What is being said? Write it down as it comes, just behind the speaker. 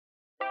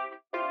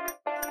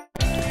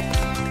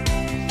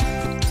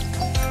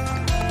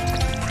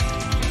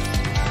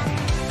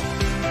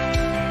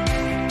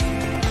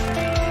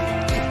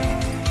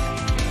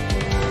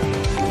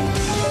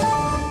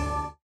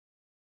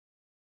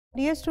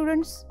Dear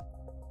students,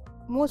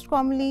 most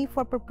commonly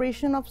for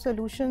preparation of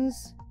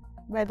solutions,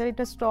 whether it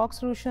is stock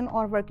solution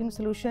or working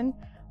solution,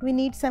 we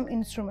need some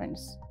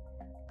instruments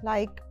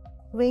like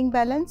weighing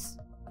balance,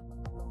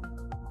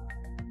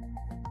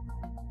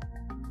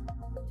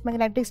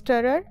 magnetic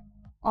stirrer,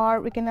 or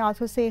we can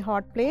also say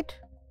hot plate,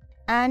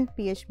 and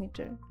pH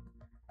meter.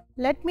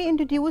 Let me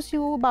introduce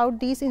you about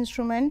these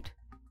instruments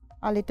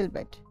a little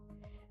bit.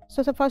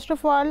 So first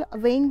of all,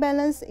 weighing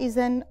balance is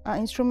an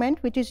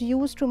instrument which is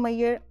used to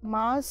measure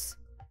mass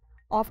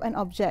of an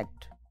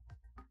object.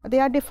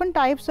 There are different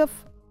types of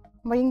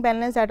weighing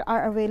balance that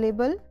are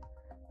available,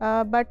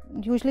 but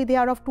usually they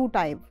are of two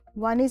types.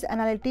 One is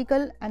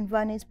analytical and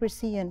one is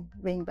precision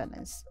weighing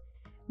balance.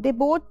 They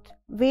both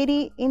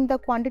vary in the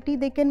quantity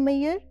they can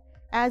measure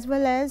as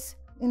well as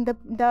in the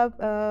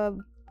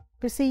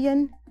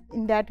precision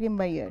in that we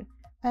measure.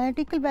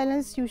 Analytical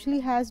balance usually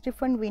has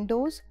different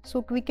windows,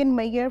 so we can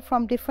measure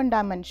from different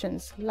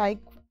dimensions, like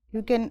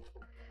you can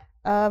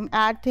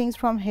add things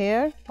from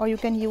here or you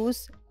can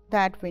use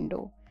that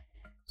window.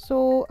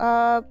 So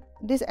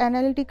this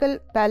analytical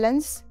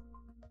balance,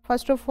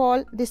 first of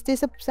all, this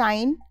is a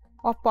sign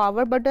of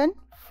power button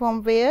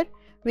from where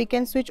we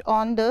can switch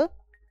on the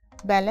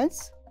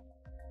balance.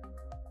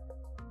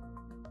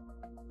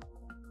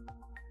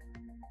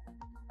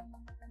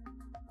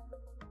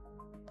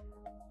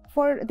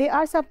 There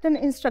are certain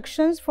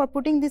instructions for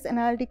putting this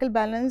analytical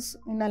balance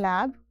in a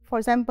lab. For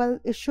example,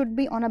 it should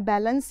be on a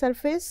balanced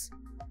surface,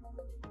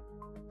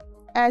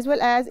 as well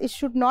as it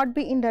should not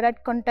be in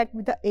direct contact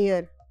with the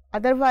air.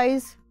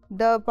 Otherwise,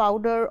 the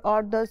powder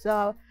or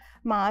the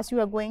mass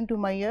you are going to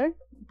measure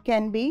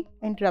can be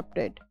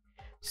interrupted.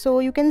 So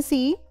you can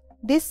see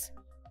this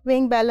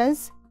weighing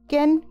balance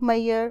can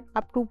measure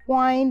up to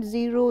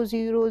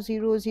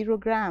 0.0000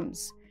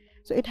 grams.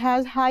 So it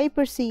has high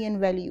precision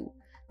value.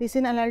 This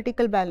is an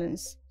analytical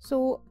balance.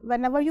 So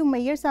whenever you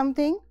measure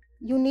something,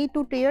 you need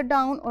to tear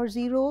down or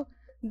zero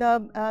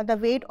the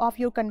weight of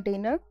your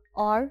container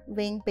or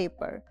weighing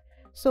paper.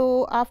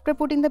 So after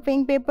putting the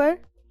weighing paper,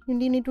 you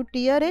need to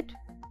tear it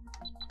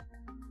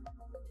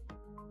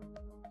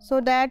so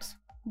that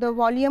the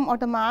volume or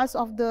the mass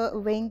of the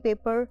weighing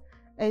paper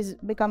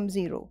becomes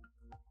zero.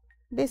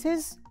 This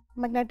is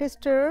magnetic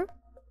stirrer,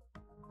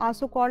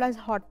 also called as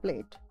hot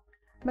plate.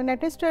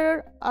 Magnetic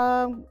stirrer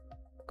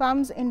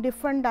comes in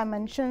different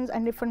dimensions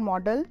and different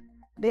model.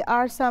 There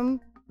are some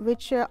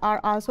which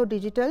are also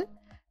digital.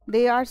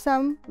 There are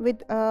some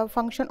with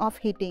function of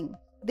heating.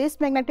 This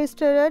magnetic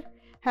stirrer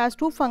has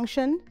two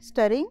functions,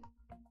 stirring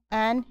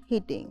and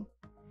heating.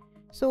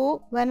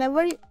 So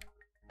whenever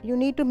you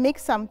need to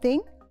mix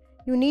something,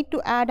 you need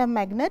to add a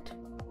magnet,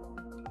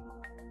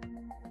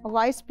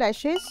 white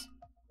splashes.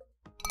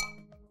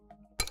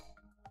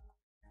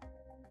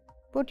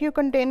 Put your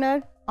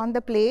container on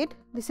the plate.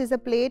 This is a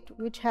plate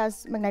which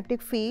has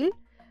magnetic field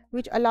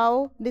which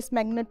allow this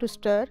magnet to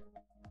stir.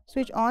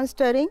 Switch on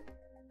stirring.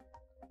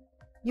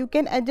 You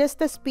can adjust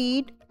the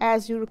speed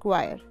as you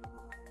require.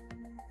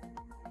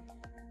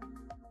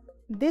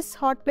 This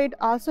hot plate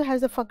also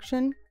has a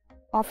function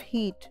of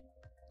heat,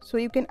 so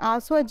you can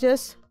also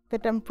adjust the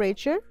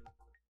temperature.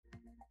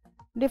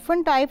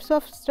 Different types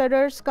of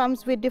stirrers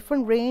comes with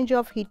different range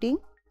of heating,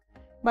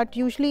 but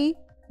usually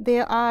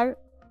they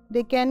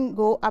can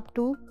go up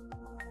to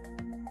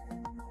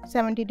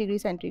 70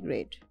 degrees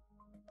centigrade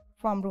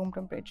from room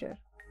temperature.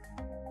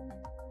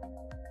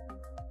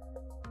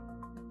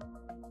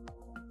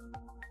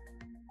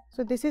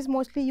 So this is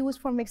mostly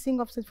used for mixing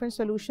of different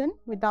solution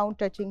without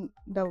touching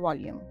the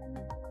volume.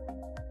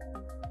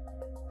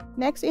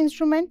 Next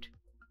instrument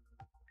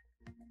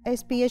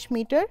is pH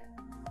meter.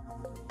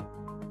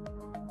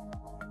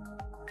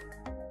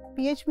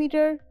 pH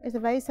meter is a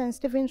very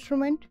sensitive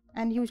instrument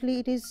and usually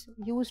it is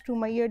used to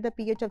measure the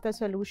pH of the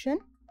solution.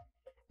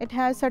 It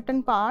has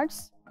certain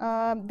parts.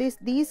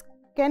 These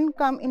can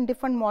come in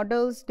different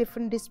models,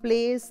 different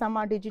displays. Some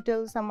are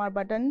digital, some are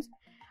buttons,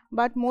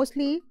 but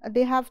mostly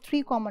they have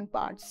three common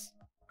parts.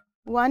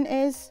 One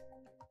is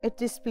a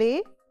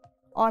display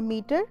or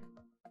meter.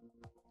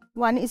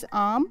 One is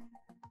arm.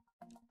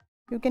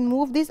 You can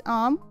move this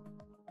arm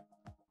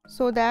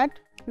so that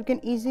you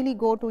can easily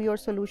go to your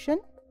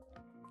solution.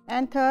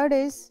 And third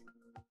is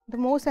the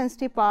most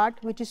sensitive part,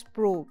 which is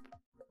probe.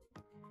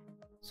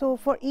 So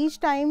for each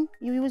time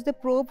you use the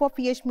probe of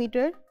pH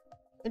meter,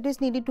 it is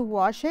needed to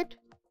wash it.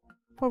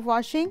 For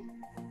washing,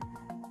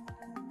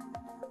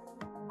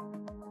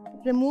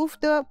 remove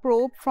the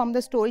probe from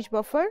the storage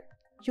buffer.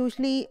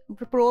 Usually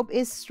the probe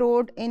is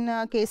stored in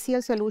a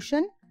KCl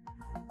solution.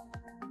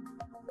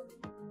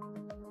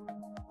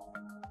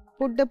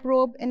 Put the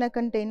probe in a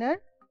container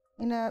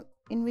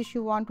in which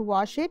you want to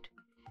wash it.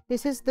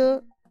 This is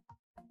the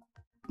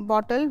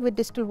bottle with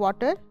distilled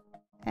water,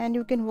 and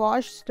you can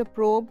wash the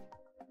probe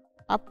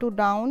up to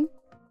down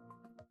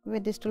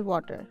with distilled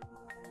water.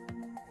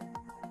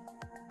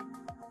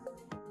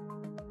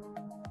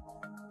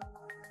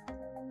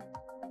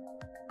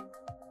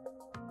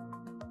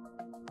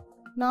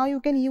 Now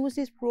you can use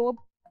this probe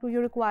to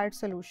your required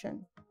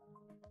solution,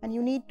 and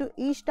you need to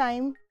each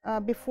time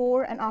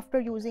before and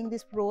after using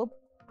this probe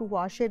to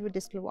wash it with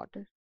distilled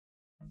water.